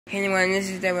Hey everyone, this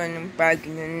is Devin. I'm back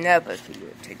in another video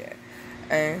today.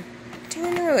 And today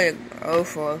I'm gonna go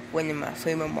for one of my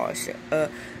favorite monsters. I'm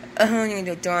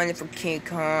gonna join for King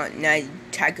Kong and I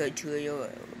tackle to your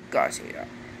Godzilla.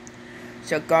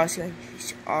 So Godzilla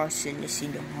is awesome to see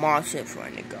the monster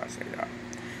from the Godzilla.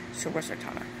 So what's the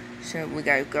time? So we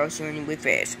got Godzilla with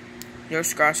this.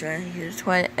 There's Godzilla, he's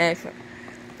 20 effort.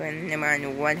 But no matter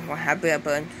what will happen,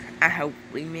 but I hope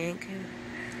we make it.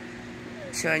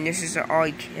 So this is all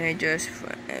characters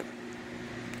for it.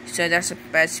 So that's the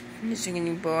best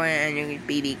missing boy and the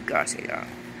baby Godzilla.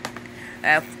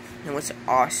 It was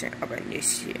awesome about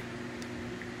this year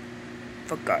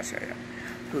for Godzilla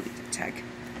who gets attack.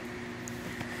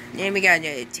 Then we got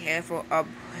the terrible of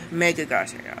Mega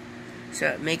Godzilla.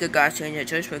 So Mega Godzilla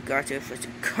just for Godzilla for the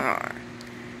car.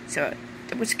 So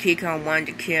that was King Kong wanted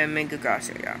to kill Mega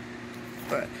Godzilla,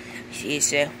 but she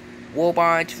said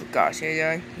robot for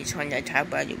Godzilla. He's trying to attack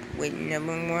by with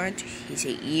number one. He's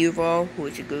an evil who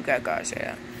is a good guy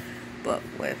Godzilla. But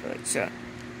whatever, it's a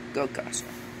good Godzilla.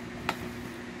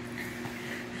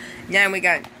 Now we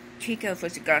got King Kong for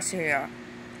the Godzilla.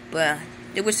 But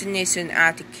there was a nation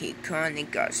after King Kong and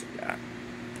Godzilla.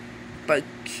 But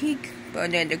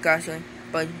then the Godzilla,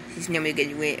 but he's never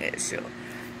getting rid, so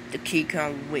the King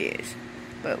Kong wins.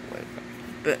 But whatever.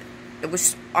 But it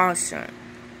was awesome.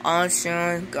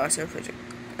 Awesome Godzilla for the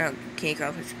King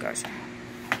Kong for the Godzilla.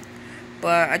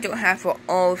 But I don't have for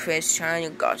all fish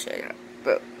China Godzilla.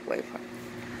 But wait for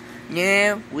it.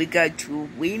 Now we got to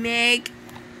remake.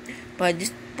 But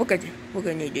this we're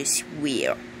gonna do this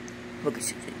wheel. We're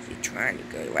trying to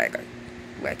go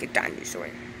like a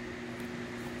dinosaur.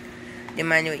 The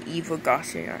man with evil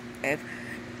Godzilla.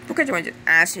 Because I want to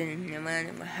ask him, no matter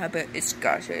what happened, it's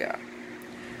Godzilla.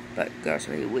 But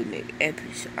Godzilla will make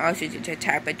episode also to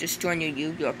attack by destroying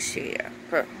New York City.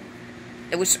 But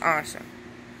it was awesome.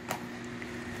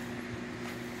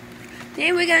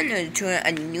 Then we got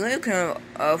a new kind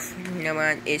of no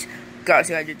one is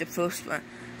Godzilla the first one.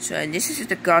 So this is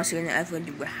the Godzilla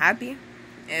everyone will happy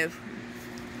if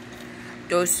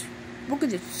those look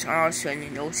at the awesome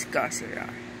and those Godzilla.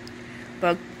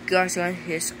 But Godzilla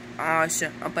is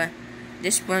awesome. But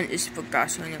this one is for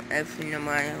Godzilla. Every no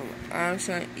matter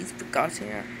also is for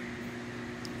Godzilla.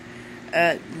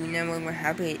 You know what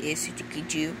happy is to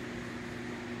get you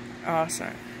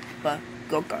awesome. But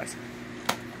go Godzilla.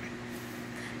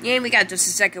 Then we got this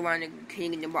second one, the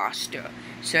King of the Monster.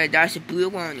 So that's the blue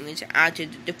one, and it's after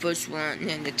the first one, and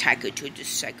then the tiger to the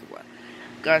second one.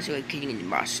 Godzilla King of the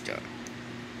Monster.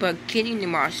 But King of the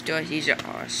Monster is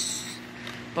awesome.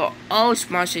 But all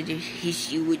monsters he's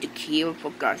you with the kill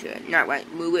for Godzilla. Not right.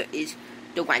 Movie is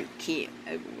the one kill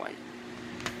everyone.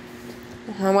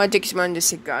 I want to expand the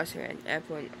Godzilla and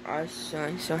everyone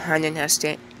awesome. So Hanan has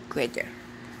to great there.